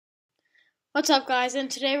What's up, guys?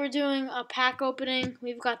 And today we're doing a pack opening.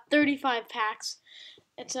 We've got 35 packs.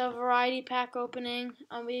 It's a variety pack opening.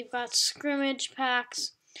 We've got scrimmage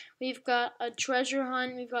packs. We've got a treasure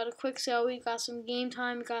hunt. We've got a quick sale. We've got some game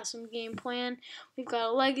time. We've got some game plan. We've got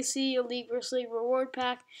a legacy, a league versus league reward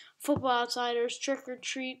pack, football outsiders, trick or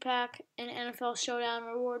treat pack, and NFL showdown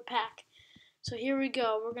reward pack. So here we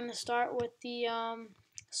go. We're gonna start with the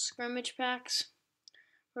scrimmage packs.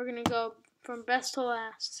 We're gonna go from best to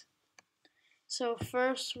last. So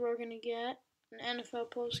first we're going to get an NFL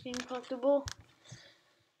post-game collectible.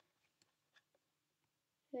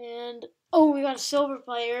 And, oh, we got a silver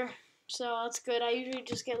player. So that's good. I usually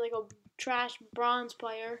just get like a trash bronze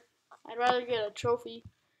player. I'd rather get a trophy.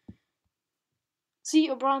 See,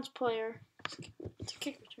 a bronze player. It's a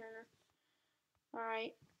kick returner.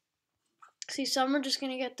 Alright. See, some are just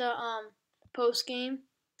going to get the post-game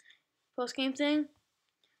thing.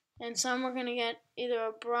 And some are going to get either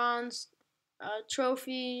a bronze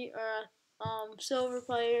trophy or a silver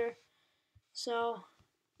player. So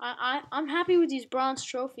I'm happy with these bronze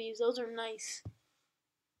trophies. Those are nice.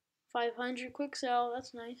 500 quick sell.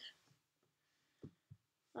 That's nice.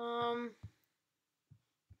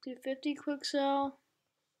 250 quick sell.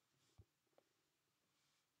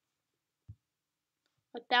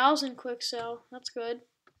 1,000 quick sell. That's good.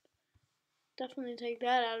 Definitely take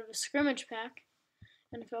that out of a scrimmage pack.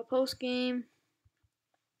 NFL post game.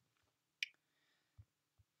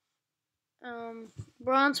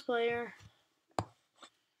 Bronze player.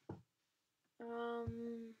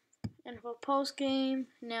 NFL post game.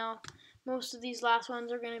 Now, most of these last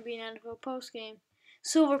ones are going to be an NFL post game.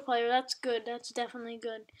 Silver player. That's good. That's definitely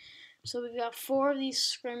good. So we've got 4 of these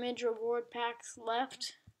scrimmage reward packs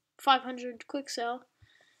left. 500 quick sell.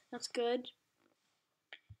 That's good.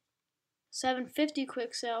 750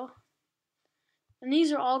 quick sell. And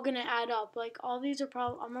these are all going to add up. Like, all these are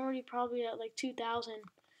I'm already probably at like 2,000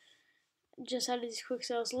 just out of these quick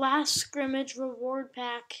sales. Last scrimmage reward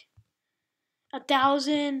pack.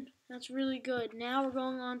 1,000. That's really good. Now we're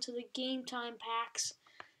going on to the game time packs.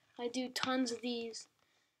 I do tons of these.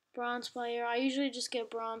 Bronze player. I usually just get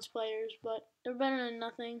bronze players, but they're better than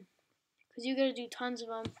nothing because you got to do tons of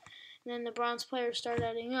them. And then the bronze players start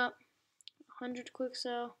adding up. 100 quick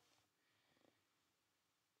sell.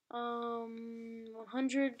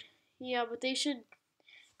 100. Yeah, but they should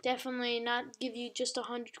definitely not give you just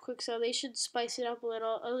 100 quick sell. They should spice it up a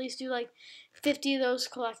little. At least do like 50 of those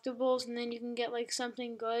collectibles, and then you can get like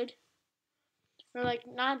something good. Or like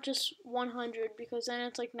not just 100, because then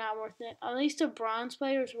it's like not worth it. At least a bronze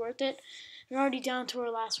player is worth it. We're already down to our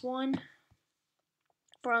last one.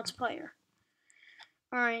 Bronze player.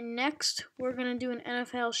 Alright, next we're going to do an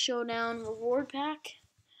NFL Showdown reward pack.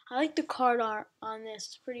 I like the card art on this.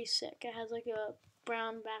 It's pretty sick. It has like a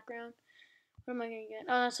brown background. What am I going to get?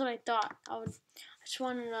 Oh, that's what I thought. I just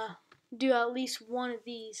wanted to do at least one of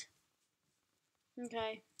these.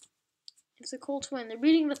 Okay. It's the Colts win. They're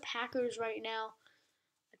beating the Packers right now.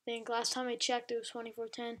 I think last time I checked it was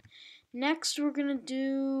 24-10. Next we're going to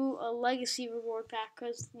do a legacy reward pack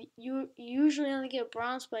because you usually only get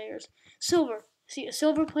bronze players. Silver. See, a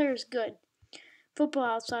silver player is good. Football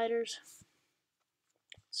outsiders.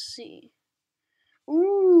 Let's see.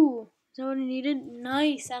 Ooh, is that what I needed?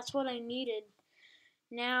 Nice, that's what I needed.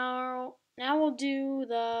 Now we'll do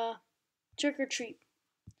the trick or treat.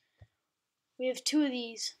 We have 2 of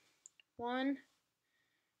these. One.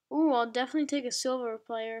 Ooh, I'll definitely take a silver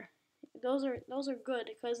player. Those are good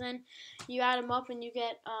because then you add them up and you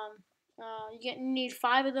need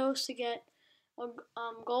 5 of those to get a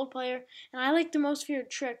gold player. And I like the most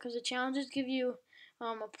feared trick because the challenges give you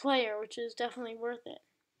a player, which is definitely worth it.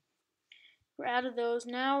 We're out of those.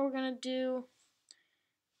 Now we're gonna do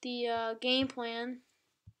the game plan.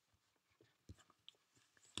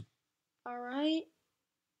 Alright,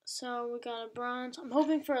 so we got a bronze. I'm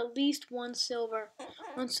hoping for at least 1 silver.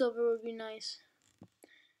 1 silver would be nice.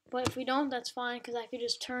 But if we don't, that's fine because I could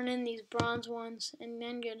just turn in these bronze ones and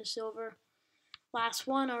then get a silver. Last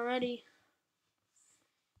one already.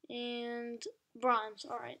 And bronze.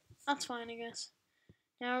 Alright, that's fine, I guess.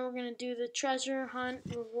 Now we're going to do the treasure hunt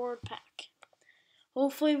reward pack.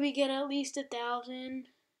 Hopefully we get at least 1,000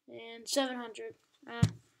 and 700.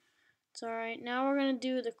 It's alright. Now we're going to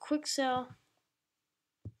do the quick sell.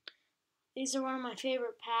 These are one of my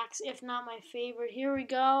favorite packs, if not my favorite. Here we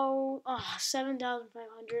go. Oh,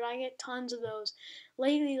 7,500. I get tons of those.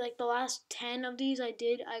 Lately, like the last 10 of these I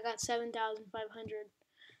got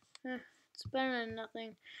 7,500. It's better than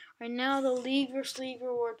nothing. Right now, the League vs. League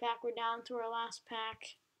reward pack. We're down to our last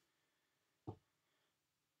pack.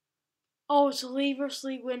 Oh, it's a League vs.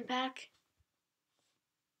 League win pack.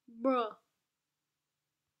 Bruh.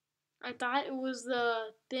 I thought it was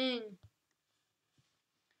the thing.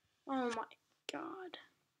 Oh my god.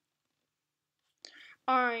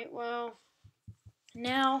 Alright, well,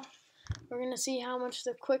 now we're going to see how much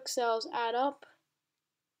the quick sells add up.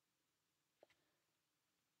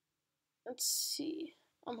 Let's see.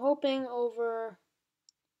 I'm hoping over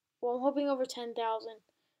 10,000.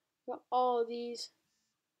 Got all of these.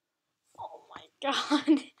 Oh my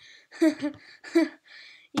god.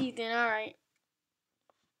 Ethan, alright.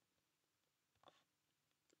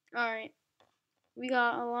 Alright. We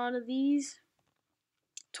got a lot of these.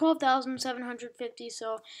 12,750,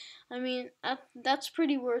 so I mean that's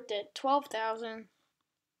pretty worth it. 12,000.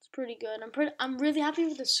 It's pretty good. I'm really happy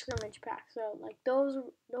with the scrimmage pack. So like those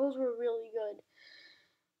were really good.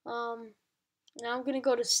 Now I'm gonna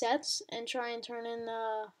go to sets and try and turn in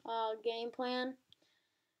the game plan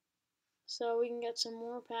so we can get some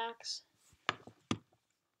more packs.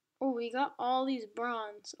 Oh, we got all these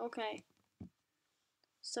bronze. Okay.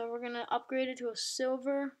 So we're gonna upgrade it to a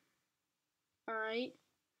silver. Alright.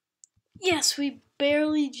 Yes, we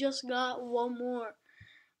barely just got one more.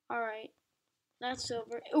 Alright. That's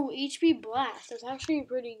silver. Oh, HP Blast. That's actually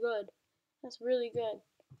pretty good. That's really good.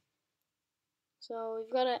 So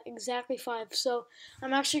we've got exactly 5. So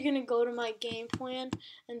I'm actually gonna go to my game plan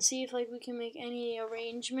and see if like we can make any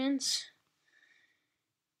arrangements.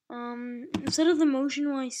 Instead of the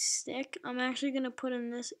motion-wise stick, I'm actually gonna put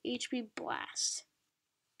in this HP Blast.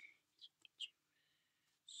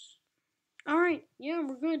 Alright, yeah,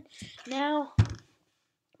 we're good. Now,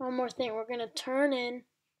 one more thing. We're gonna turn in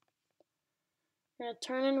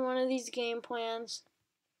one of these game plans.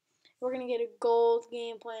 We're gonna get a gold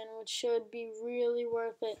game plan, which should be really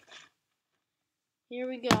worth it. Here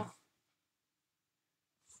we go.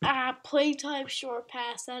 Play type short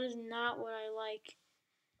pass. That is not what I like.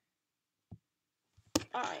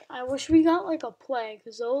 Alright, I wish we got like a play,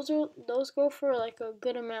 because those go for like a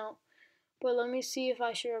good amount. But let me see if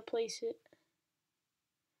I should replace it.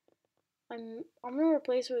 I'm gonna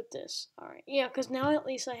replace it with this. Alright, yeah, because now at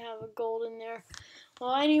least I have a gold in there.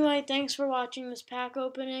 Well, anyway, thanks for watching this pack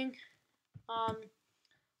opening.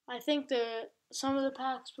 I think some of the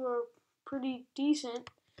packs were pretty decent.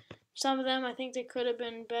 Some of them I think they could have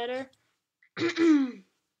been better.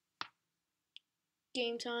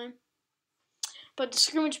 Game time. But the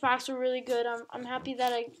scrimmage packs were really good. I'm happy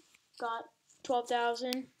that I got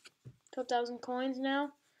 12,000 coins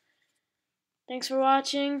now. Thanks for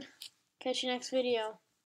watching. Catch you next video.